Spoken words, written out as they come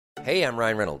Hey, I'm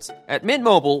Ryan Reynolds. At Mint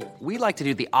Mobile, we like to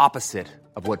do the opposite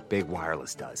of what Big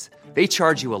Wireless does. They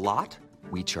charge you a lot,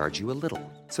 we charge you a little.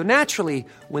 So naturally,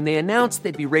 when they announced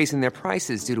they'd be raising their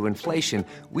prices due to inflation,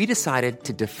 we decided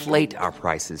to deflate our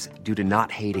prices due to not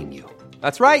hating you.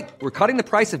 That's right. We're cutting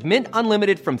the price of Mint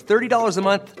Unlimited from $30 a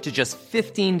month to just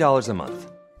 $15 a month.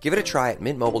 Give it a try at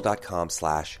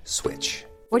mintmobile.com/switch.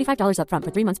 $45 up front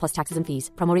for 3 months plus taxes and fees.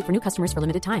 Promo rate for new customers for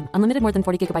limited time. Unlimited more than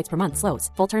 40 gigabytes per month. Slows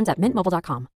full terms at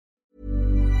mintmobile.com.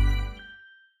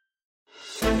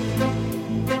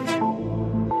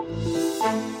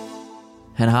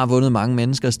 Han har vundet mange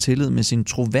menneskers tillid med sin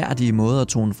troværdige måde at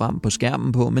tone frem på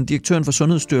skærmen på, men direktøren for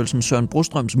Sundhedsstyrelsen, Søren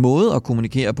Brostrøms måde at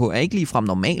kommunikere på, er ikke ligefrem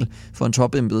normal for en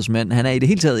topembedsmand. Han er i det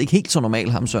hele taget ikke helt så normal,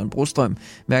 ham Søren Brostrøm,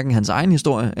 hverken hans egen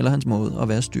historie eller hans måde at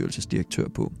være styrelsesdirektør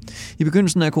på. I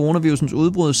begyndelsen af coronavirusens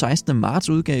udbrud 16. marts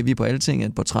udgav vi på Altinget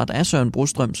et portræt af Søren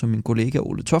Brostrøm, som min kollega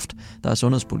Ole Toft, der er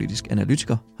sundhedspolitisk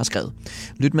analytiker, har skrevet.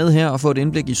 Lyt med her og få et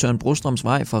indblik i Søren Brostrøms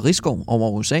vej fra Risskov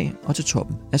over USA og til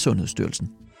toppen af Sundhedsstyrelsen.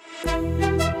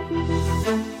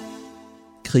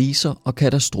 Kriser og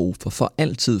katastrofer får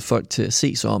altid folk til at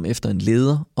se sig om efter en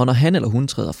leder, og når han eller hun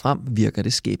træder frem, virker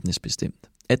det skæbnesbestemt.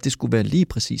 At det skulle være lige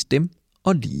præcis dem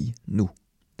og lige nu.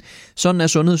 Sådan er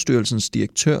Sundhedsstyrelsens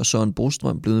direktør Søren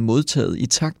Brostrøm blevet modtaget i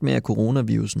takt med, at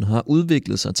coronavirusen har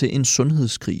udviklet sig til en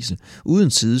sundhedskrise uden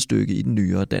sidestykke i den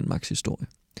nyere Danmarks historie.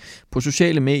 På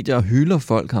sociale medier hylder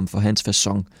folk ham for hans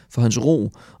facon, for hans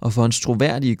ro og for hans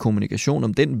troværdige kommunikation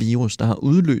om den virus, der har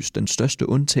udløst den største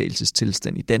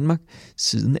undtagelsestilstand i Danmark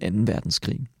siden 2.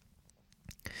 verdenskrig.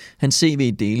 Hans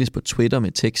CV deles på Twitter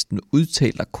med teksten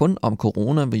 "Udtal dig kun om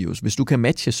coronavirus, hvis du kan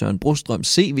matche Søren Brostrøms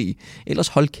CV, ellers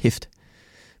hold kæft."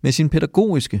 Med sine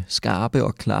pædagogiske, skarpe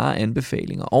og klare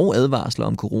anbefalinger og advarsler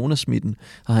om coronasmitten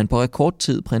har han på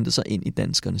rekordtid printet sig ind i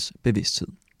danskernes bevidsthed.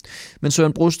 Men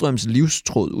Søren Brostrøms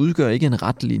livstråd udgør ikke en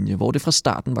ret linje, hvor det fra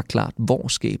starten var klart, hvor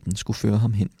skæbnen skulle føre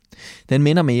ham hen. Den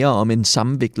minder mere om en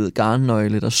sammenviklet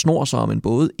garnnøgle, der snor sig om en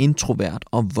både introvert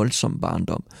og voldsom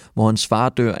barndom, hvor hans far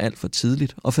dør alt for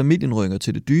tidligt, og familien rykker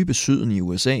til det dybe syden i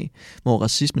USA, hvor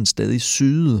racismen stadig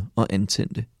sygede og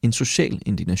antændte en social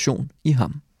indignation i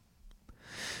ham.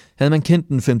 Havde man kendt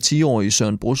den 5-10-årige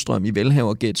Søren Brostrøm i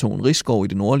velhaverghettoen Risskov i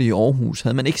det nordlige Aarhus,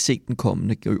 havde man ikke set den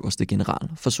kommende øverste general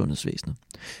for sundhedsvæsenet.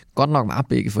 Godt nok var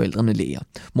begge forældrene læger.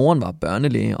 Moren var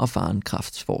børnelæge og faren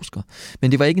kræftforsker.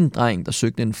 Men det var ikke en dreng, der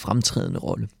søgte en fremtrædende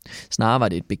rolle. Snarere var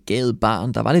det et begavet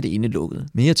barn, der var lidt indelukket.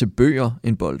 Mere til bøger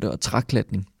end bolde og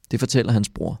træklatning. Det fortæller hans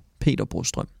bror, Peter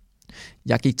Brostrøm.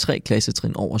 Jeg gik 3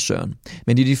 klassetrin over Søren,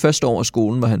 men i de første år af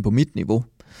skolen var han på mit niveau.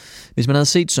 Hvis man havde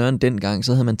set Søren dengang,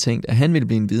 så havde man tænkt, at han ville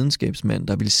blive en videnskabsmand,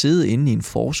 der ville sidde inde i en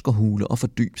forskerhule og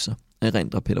fordybe sig,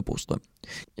 erindrer Peter Brostrøm.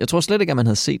 Jeg tror slet ikke, at man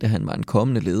havde set, at han var en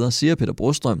kommende leder, siger Peter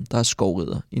Brostrøm, der er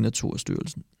skovrider i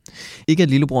Naturstyrelsen. Ikke at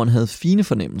lillebroren havde fine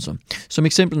fornemmelser. Som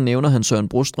eksempel nævner han Søren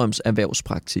Brostrøms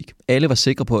erhvervspraktik. Alle var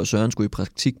sikre på, at Søren skulle i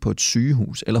praktik på et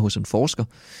sygehus eller hos en forsker.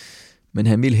 Men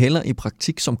han ville hellere i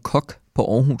praktik som kok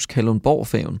på Aarhus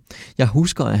Kalundborg-færgen. Jeg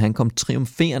husker, at han kom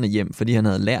triumferende hjem, fordi han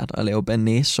havde lært at lave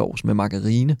banæssovs med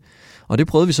margarine. Og det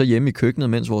prøvede vi så hjemme i køkkenet,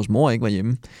 mens vores mor ikke var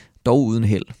hjemme. Dog uden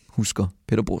held, husker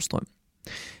Peter Brostrøm.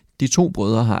 De 2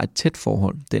 brødre har et tæt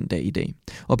forhold den dag i dag.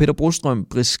 Og Peter Brostrøm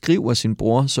beskriver sin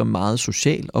bror som meget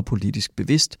social og politisk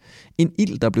bevidst. En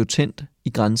ild, der blev tændt i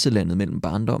grænselandet mellem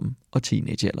barndommen og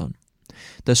teenagealderen.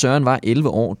 Da Søren var 11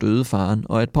 år, døde faren,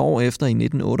 og et par år efter i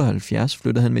 1978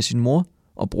 flyttede han med sin mor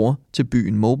og bror til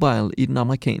byen Mobile i den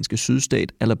amerikanske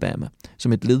sydstat Alabama,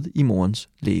 som et led i morens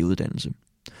lægeuddannelse.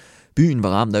 Byen var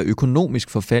ramt af økonomisk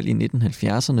forfald i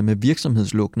 1970'erne med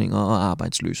virksomhedslukninger og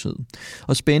arbejdsløshed.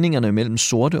 Og spændingerne mellem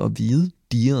sorte og hvide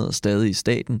dirrede stadig i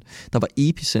staten, der var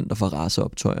epicenter for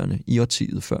raceoptøjerne i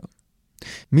årtiet før.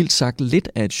 Mildt sagt lidt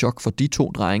af et chok for de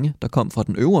 2 drenge, der kom fra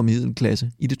den øvre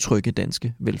middelklasse i det trygge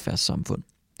danske velfærdssamfund.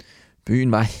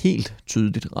 Byen var helt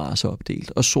tydeligt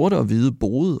raceopdelt, og sorte og hvide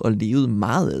boede og levede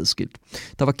meget adskilt.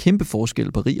 Der var kæmpe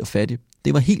forskel på rig og fattig.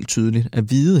 Det var helt tydeligt, at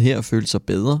hvide her følte sig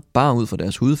bedre, bare ud fra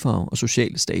deres hudfarve og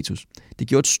sociale status. Det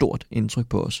gjorde et stort indtryk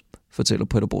på os, fortæller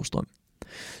Peter Brostrøm.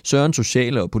 Sørens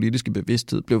sociale og politiske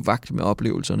bevidsthed blev vakt med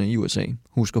oplevelserne i USA,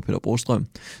 husker Peter Brostrøm,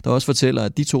 der også fortæller,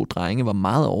 at de 2 drenge var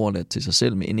meget overladt til sig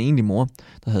selv med en enlig mor,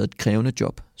 der havde et krævende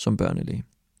job som børnelæge.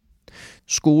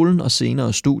 Skolen og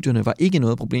senere studierne var ikke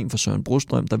noget problem for Søren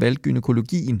Brostrøm, der valgte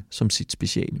gynekologien som sit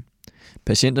speciale.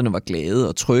 Patienterne var glade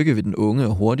og trygge ved den unge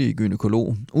og hurtige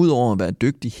gynekolog. Udover at være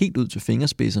dygtig helt ud til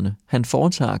fingerspidserne, han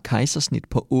foretager kejsersnit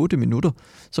på 8 minutter,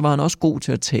 så var han også god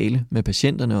til at tale med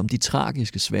patienterne om de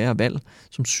tragiske svære valg,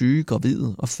 som syge,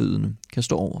 gravide og fødende kan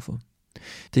stå overfor.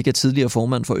 Det kan tidligere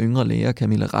formand for Yngre Læger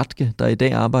Camilla Rathke, der i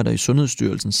dag arbejder i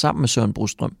Sundhedsstyrelsen sammen med Søren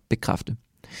Brostrøm, bekræfte.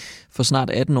 For snart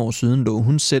 18 år siden lå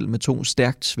hun selv med 2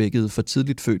 stærkt svækkede for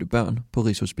tidligt fødte børn på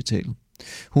Rigshospitalet.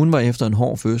 Hun var efter en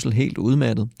hård fødsel helt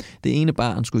udmattet. Det ene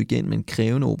barn skulle igen med en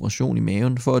krævende operation i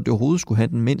maven, for at det overhovedet skulle have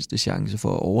den mindste chance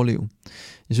for at overleve.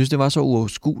 Jeg synes, det var så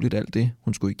uoverskueligt alt det,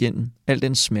 hun skulle igennem. Al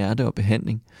den smerte og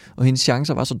behandling. Og hendes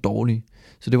chancer var så dårlige.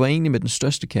 Så det var egentlig med den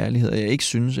største kærlighed, at jeg ikke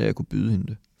synes, at jeg kunne byde hende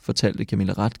det, fortalte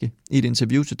Camilla Rathke i et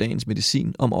interview til Dagens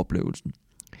Medicin om oplevelsen.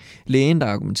 Lægen, der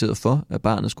argumenterede for, at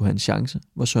barnet skulle have en chance,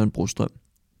 var Søren Brostrøm.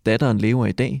 Datteren lever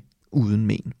i dag uden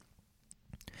men.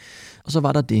 Og så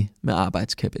var der det med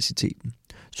arbejdskapaciteten.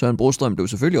 Søren Brostrøm blev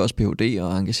selvfølgelig også Ph.D.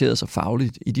 og engagerede sig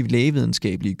fagligt i de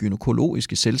lægevidenskabelige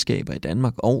gynækologiske selskaber i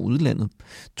Danmark og udlandet,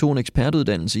 tog en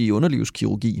ekspertuddannelse i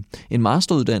underlivskirurgi, en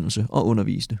masteruddannelse og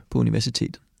underviste på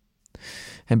universitetet.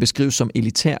 Han beskrives som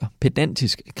elitær,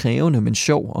 pedantisk, krævende, men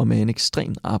sjov og med en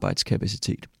ekstrem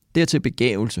arbejdskapacitet. Dertil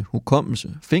begævelse,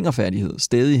 hukommelse, fingerfærdighed,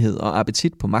 stædighed og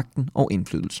appetit på magten og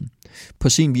indflydelsen. På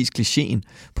sin vis klichéen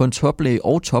på en toplæge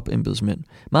og topembedsmænd,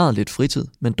 meget lidt fritid,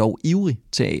 men dog ivrig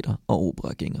teater- og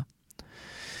operagænger.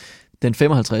 Den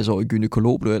 55-årige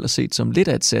gynækolog blev ellers set som lidt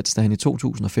af et sats, da han i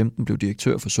 2015 blev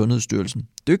direktør for Sundhedsstyrelsen.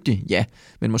 Dygtig, ja,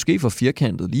 men måske for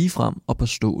firkantet ligefrem og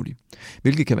påståelig.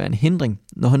 Hvilket kan være en hindring,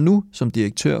 når han nu som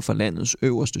direktør for landets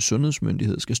øverste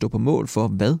sundhedsmyndighed skal stå på mål for,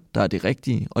 hvad der er det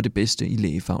rigtige og det bedste i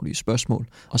lægefaglige spørgsmål,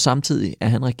 og samtidig er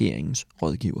han regeringens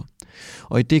rådgiver.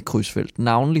 Og i det krydsfelt,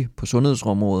 navnlig på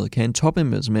sundhedsområdet, kan en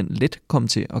topembedsmand let komme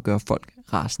til at gøre folk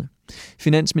rasende.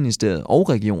 Finansministeriet og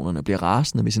regionerne bliver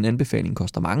rasende, hvis en anbefaling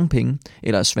koster mange penge,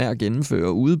 eller er svær at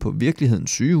gennemføre ude på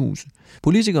virkelighedens sygehuse.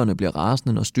 Politikerne bliver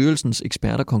rasende, når styrelsens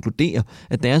eksperter konkluderer,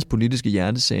 at deres politiske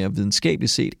hjertesager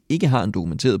videnskabeligt set ikke har en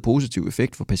dokumenteret positiv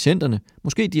effekt for patienterne,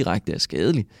 måske direkte er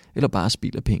skadelig, eller bare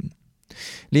spilder penge.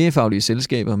 Lægefaglige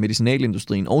selskaber,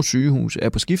 medicinalindustrien og sygehuse er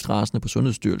på skift rasende på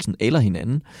Sundhedsstyrelsen eller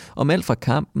hinanden, om alt fra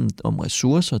kampen om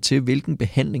ressourcer til hvilken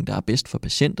behandling der er bedst for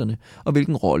patienterne, og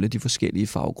hvilken rolle de forskellige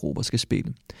faggrupper skal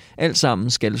spille. Alt sammen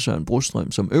skal Søren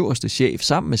Brostrøm som øverste chef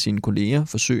sammen med sine kolleger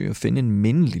forsøge at finde en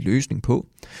mindelig løsning på,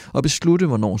 og beslutte,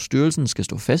 hvornår styrelsen skal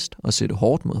stå fast og sætte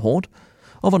hårdt mod hårdt,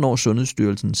 og hvornår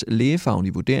Sundhedsstyrelsens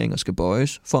lægefaglige vurderinger skal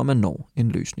bøjes, for at man når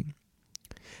en løsning.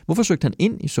 Hvorfor søgte han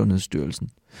ind i Sundhedsstyrelsen?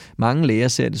 Mange læger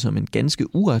ser det som en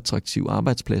ganske uattraktiv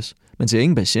arbejdsplads. Man ser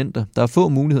ingen patienter. Der er få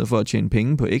muligheder for at tjene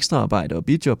penge på ekstraarbejde og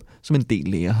bijob, som en del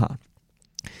læger har.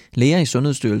 Læger i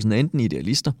Sundhedsstyrelsen er enten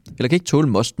idealister, eller kan ikke tåle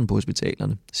mosten på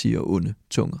hospitalerne, siger onde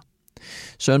tunger.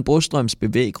 Søren Brostrøms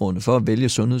bevæggrunde for at vælge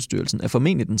Sundhedsstyrelsen er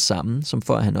formentlig den samme, som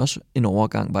for at han også en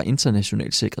overgang var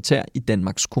international sekretær i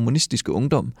Danmarks kommunistiske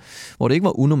ungdom, hvor det ikke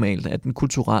var unormalt, at den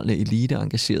kulturelle elite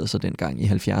engagerede sig dengang i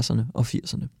 70'erne og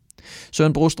 80'erne.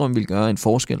 Søren Brostrøm ville gøre en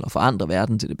forskel og forandre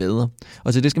verden til det bedre,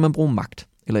 og til det skal man bruge magt,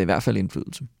 eller i hvert fald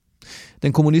indflydelse.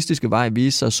 Den kommunistiske vej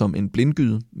viste sig som en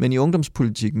blindgyde, men i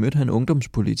ungdomspolitik mødte han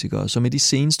ungdomspolitikere, som i de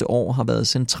seneste år har været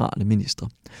centrale ministre.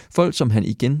 Folk, som han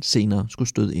igen senere skulle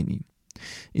støde ind i.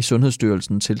 I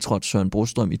Sundhedsstyrelsen tiltrådte Søren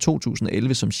Brostrøm i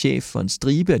 2011 som chef for en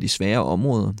stribe af de svære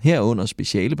områder, herunder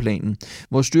specialeplanen,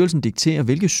 hvor styrelsen dikterer,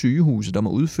 hvilke sygehuse, der må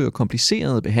udføre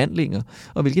komplicerede behandlinger,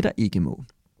 og hvilke der ikke må.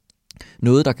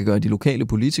 Noget, der kan gøre de lokale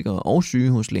politikere og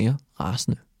sygehuslæger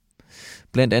rasende.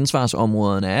 Blandt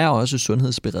ansvarsområderne er også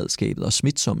sundhedsberedskabet og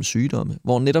smitsomme sygdomme,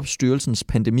 hvor netop styrelsens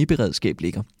pandemiberedskab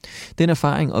ligger. Den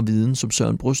erfaring og viden, som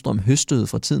Søren Brostrøm høstede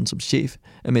fra tiden som chef,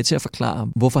 er med til at forklare,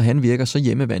 hvorfor han virker så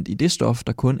hjemmevandt i det stof,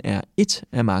 der kun er ét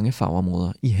af mange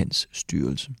fagområder i hans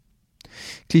styrelse.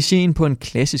 Klichéen på en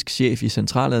klassisk chef i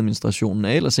centraladministrationen er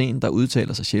ellers en, der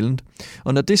udtaler sig sjældent,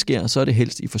 og når det sker, så er det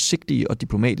helst i forsigtige og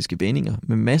diplomatiske vendinger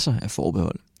med masser af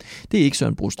forbehold. Det er ikke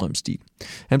Søren Brostrøms stil.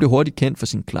 Han blev hurtigt kendt for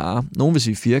sin klare, nogen vil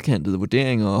sige firkantede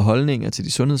vurderinger og holdninger til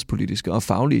de sundhedspolitiske og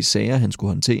faglige sager, han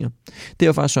skulle håndtere.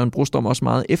 Derfor er Søren Brostrøm også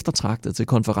meget eftertragtet til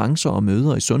konferencer og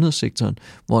møder i sundhedssektoren,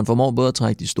 hvor han formår både at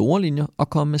trække de store linjer og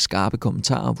komme med skarpe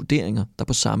kommentarer og vurderinger, der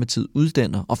på samme tid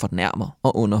uddanner og fornærmer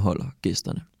og underholder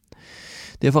gæsterne.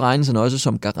 Derfor regnes han også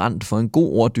som garant for en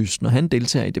god orddyst, når han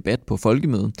deltager i debat på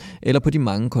folkemødet eller på de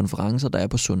mange konferencer, der er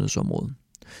på sundhedsområdet.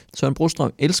 Søren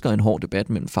Brostrøm elsker en hård debat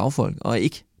mellem fagfolk og er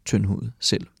ikke tyndhudet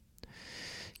selv.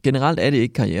 Generelt er det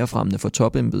ikke karrierefremmende for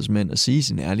topembedsmænd at sige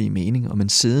sin ærlige mening om en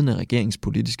siddende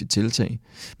regeringspolitiske tiltag,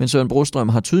 men Søren Brostrøm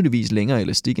har tydeligvis længere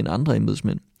elastik end andre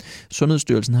embedsmænd.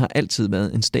 Sundhedsstyrelsen har altid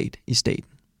været en stat i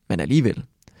staten, men alligevel.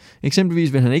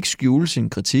 Eksempelvis vil han ikke skjule sin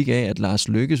kritik af, at Lars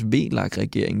Løkkes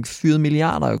VLAK-regering fyrede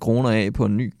milliarder af kroner af på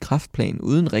en ny kræftplan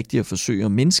uden rigtig at forsøge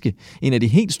at mindske en af de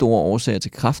helt store årsager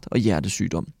til kræft og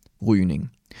hjertesygdom, rygning.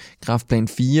 Kræftplan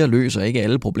 4 løser ikke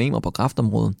alle problemer på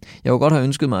kræftområdet. Jeg kunne godt have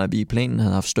ønsket mig, at vi i planen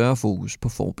havde haft større fokus på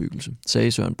forebyggelse,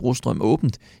 sagde Søren Brostrøm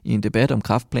åbent i en debat om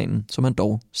kræftplanen, som han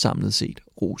dog samlet set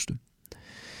roste.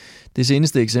 Det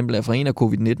seneste eksempel er fra en af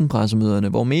covid-19-pressemøderne,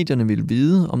 hvor medierne ville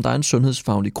vide, om der er en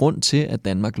sundhedsfaglig grund til, at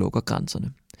Danmark lukker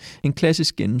grænserne. En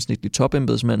klassisk gennemsnitlig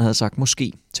topembedsmand havde sagt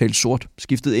måske, talt sort,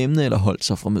 skiftet emne eller holdt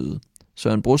sig fra mødet.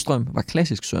 Søren Brostrøm var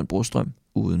klassisk Søren Brostrøm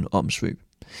uden omsvøb.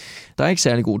 Der er ikke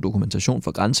særlig god dokumentation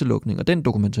for grænselukning, og den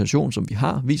dokumentation, som vi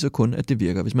har, viser kun, at det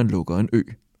virker, hvis man lukker en ø.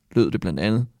 Lød det blandt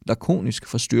andet lakonisk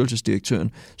fra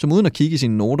styrelsesdirektøren, som uden at kigge i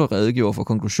sine noter redegjorde for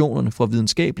konklusionerne fra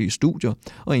videnskabelige studier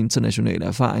og internationale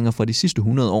erfaringer fra de sidste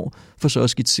 100 år, for så at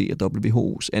skitsere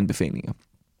WHO's anbefalinger.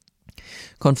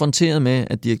 Konfronteret med,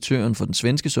 at direktøren for den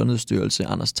svenske sundhedsstyrelse,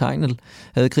 Anders Tegnell,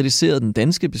 havde kritiseret den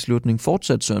danske beslutning,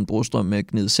 fortsatte Søren Brostrøm med at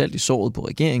gnide salt i såret på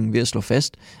regeringen ved at slå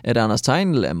fast, at Anders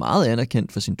Tegnell er meget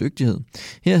anerkendt for sin dygtighed.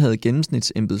 Her havde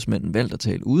gennemsnitsembedsmanden valgt at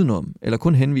tale udenom, eller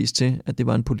kun henvist til, at det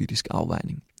var en politisk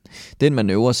afvejning. Den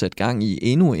manøvre satte gang i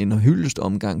endnu en hyldest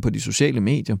omgang på de sociale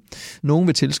medier. Nogen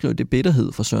vil tilskrive det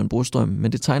bitterhed fra Søren Brostrøm,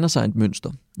 men det tegner sig et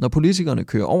mønster. Når politikerne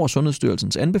kører over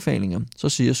Sundhedsstyrelsens anbefalinger, så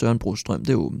siger Søren Brostrøm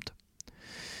det åbent.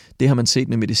 Det har man set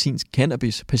med medicinsk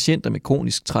cannabis, patienter med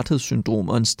kronisk træthedssyndrom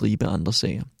og en stribe andre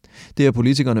sager. Det har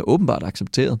politikerne åbenbart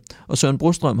accepteret, og Søren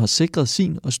Brostrøm har sikret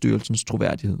sin og styrelsens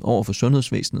troværdighed over for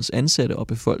sundhedsvæsenets ansatte og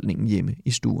befolkningen hjemme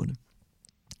i stuerne.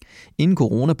 Inden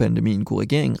coronapandemien kunne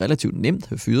regeringen relativt nemt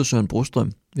have fyret Søren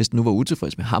Brostrøm, hvis den nu var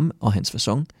utilfreds med ham og hans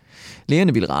facon.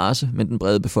 Lægerne ville rase, men den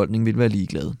brede befolkning ville være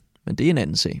ligeglade. Men det er en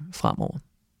anden sag fremover.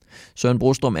 Søren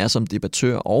Brostrøm er som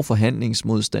debattør og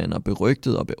forhandlingsmodstander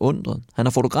berygtet og beundret. Han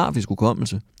har fotografisk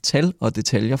hukommelse. Tal og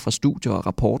detaljer fra studier og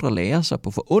rapporter lærer sig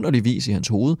på forunderlig vis i hans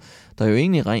hoved, der jo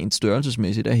egentlig rent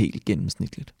størrelsesmæssigt er helt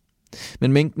gennemsnitligt.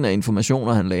 Men mængden af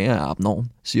informationer, han lærer, er abnorm,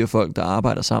 siger folk, der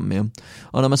arbejder sammen med ham.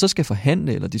 Og når man så skal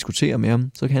forhandle eller diskutere med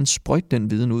ham, så kan han sprøjte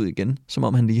den viden ud igen, som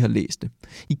om han lige har læst det.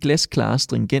 I glasklare,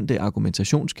 stringente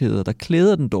argumentationskæder, der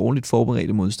klæder den dårligt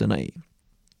forberedte modstander af.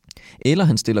 Eller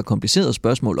han stiller komplicerede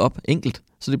spørgsmål op enkelt,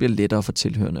 så det bliver lettere for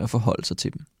tilhørende at forholde sig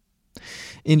til dem.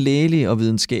 En lægelig og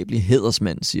videnskabelig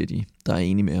hædersmand, siger de, der er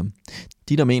enige med ham.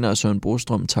 De, der mener, at Søren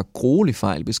Brostrøm tager gruelig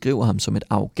fejl, beskriver ham som et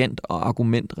arrogant og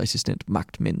argumentresistent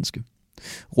magtmenneske.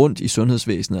 Rundt i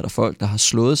sundhedsvæsenet er der folk, der har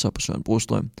slået sig på Søren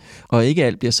Brostrøm, og ikke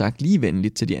alt bliver sagt lige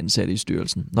venligt til de ansatte i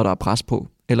styrelsen, når der er pres på,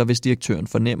 eller hvis direktøren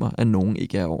fornemmer, at nogen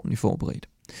ikke er ordentligt forberedt.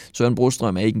 Søren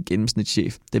Brostrøm er ikke en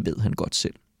gennemsnitschef, det ved han godt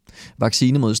selv.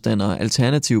 Vaccinemodstandere,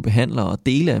 alternative behandlere og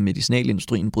dele af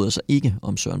medicinalindustrien bryder sig ikke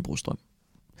om Søren Brostrøm.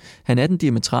 Han er den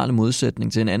diametrale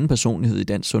modsætning til en anden personlighed i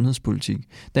dansk sundhedspolitik,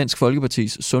 Dansk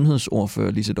Folkepartis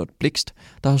sundhedsordfører Liselott Blixt,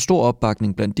 der har stor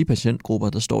opbakning blandt de patientgrupper,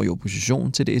 der står i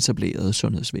opposition til det etablerede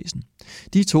sundhedsvæsen.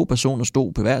 De to personer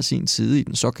stod på hver sin side i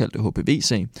den såkaldte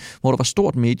HPV-sag, hvor der var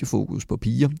stort mediefokus på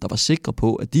piger, der var sikre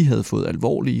på, at de havde fået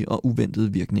alvorlige og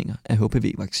uventede virkninger af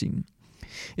HPV-vaccinen.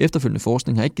 Efterfølgende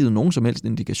forskning har ikke givet nogen som helst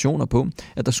indikationer på,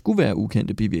 at der skulle være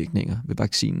ukendte bivirkninger ved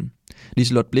vaccinen.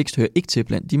 Liselott Blixt hører ikke til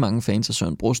blandt de mange fans af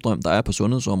Søren Brostrøm, der er på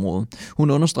sundhedsområdet. Hun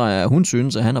understreger, at hun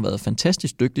synes, at han har været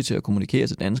fantastisk dygtig til at kommunikere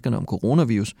til danskerne om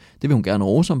coronavirus. Det vil hun gerne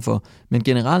rose ham for, men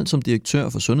generelt som direktør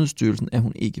for Sundhedsstyrelsen er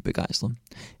hun ikke begejstret.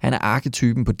 Han er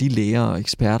arketypen på de læger og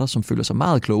eksperter, som føler sig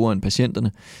meget klogere end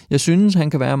patienterne. Jeg synes, han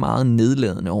kan være meget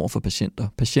nedladende over for patienter,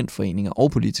 patientforeninger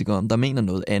og politikere, der mener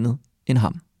noget andet end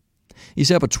ham.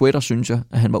 Især på Twitter synes jeg,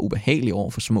 at han var ubehagelig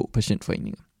over for små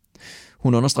patientforeninger.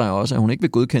 Hun understreger også, at hun ikke vil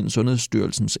godkende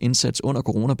Sundhedsstyrelsens indsats under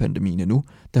coronapandemien endnu,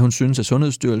 da hun synes, at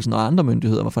Sundhedsstyrelsen og andre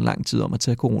myndigheder var for lang tid om at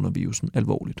tage coronavirusen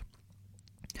alvorligt.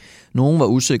 Nogen var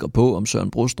usikre på, om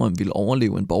Søren Brostrøm ville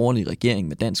overleve en borgerlig regering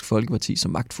med Dansk Folkeparti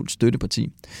som magtfuldt støtteparti.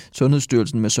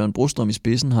 Sundhedsstyrelsen med Søren Brostrøm i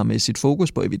spidsen har med sit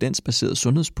fokus på evidensbaseret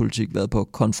sundhedspolitik været på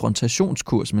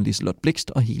konfrontationskurs med Liselott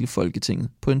Blixt og hele Folketinget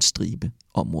på en stribe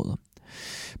områder.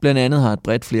 Blandt andet har et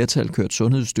bredt flertal kørt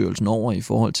Sundhedsstyrelsen over i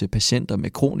forhold til patienter med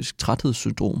kronisk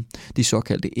træthedssyndrom, de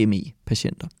såkaldte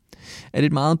ME-patienter. At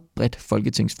et meget bredt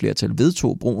folketingsflertal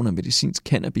vedtog brugen af medicinsk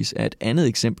cannabis er et andet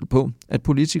eksempel på, at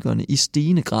politikerne i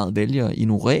stigende grad vælger at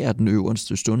ignorere den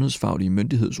øverste sundhedsfaglige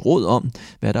myndigheds råd om,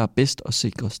 hvad der er bedst og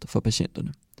sikrest for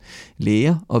patienterne.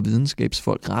 Læger og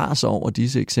videnskabsfolk raser over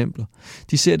disse eksempler.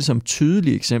 De ser det som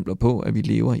tydelige eksempler på, at vi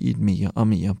lever i et mere og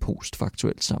mere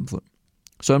postfaktuelt samfund.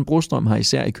 Søren Brostrøm har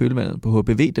især i kølvandet på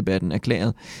HPV-debatten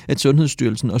erklæret, at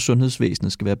Sundhedsstyrelsen og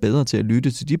sundhedsvæsenet skal være bedre til at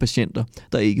lytte til de patienter,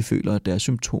 der ikke føler, at deres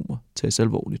symptomer tages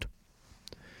alvorligt.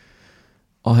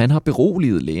 Og han har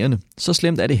beroliget lægerne. Så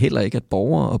slemt er det heller ikke, at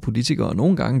borgere og politikere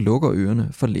nogle gange lukker ørerne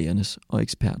for lægernes og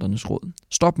eksperternes råd.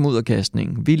 Stop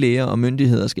mudderkastningen. Vi læger og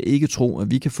myndigheder skal ikke tro,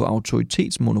 at vi kan få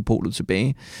autoritetsmonopolet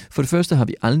tilbage. For det første har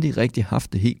vi aldrig rigtig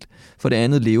haft det helt. For det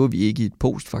andet lever vi ikke i et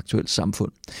postfaktuelt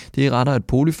samfund. Det er rettere et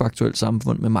polyfaktuelt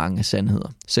samfund med mange sandheder,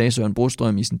 sagde Søren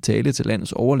Brostrøm i sin tale til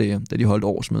landets overlæger, da de holdt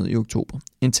årsmøde i oktober.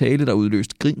 En tale, der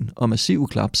udløste grin og massive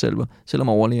klapsalver, selvom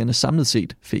overlægerne samlet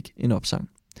set fik en opsang.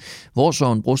 Hvor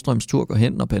Søren Brostrøms tur går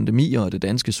hen, når pandemier og det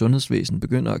danske sundhedsvæsen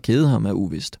begynder at kede ham, er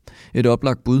uvist. Et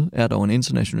oplagt bud er dog en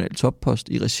international toppost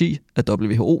i regi af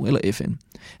WHO eller FN.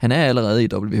 Han er allerede i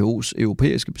WHO's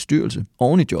europæiske bestyrelse,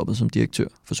 oven i jobbet som direktør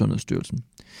for Sundhedsstyrelsen.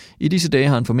 I disse dage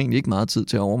har han formentlig ikke meget tid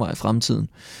til at overveje fremtiden,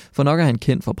 for nok er han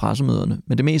kendt fra pressemøderne,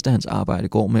 men det meste af hans arbejde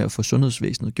går med at få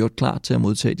sundhedsvæsenet gjort klar til at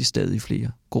modtage de stadig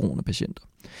flere coronapatienter.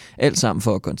 Alt sammen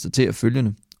for at konstatere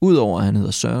følgende. Udover at han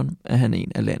hedder Søren, er han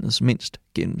en af landets mindst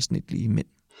gennemsnitlige mænd.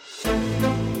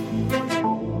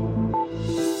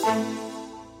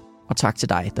 Og tak til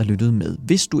dig, der lyttede med.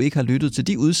 Hvis du ikke har lyttet til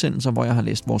de udsendelser, hvor jeg har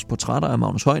læst vores portrætter af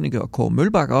Magnus Heunicke og Kåre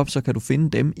Mølbak op, så kan du finde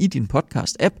dem i din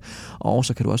podcast-app. Og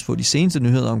så kan du også få de seneste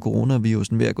nyheder om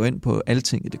coronavirusen ved at gå ind på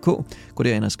altinget.dk. Gå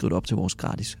derind og skriv dig op til vores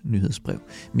gratis nyhedsbrev.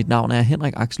 Mit navn er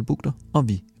Henrik Axel Bugter, og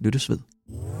vi lyttes ved.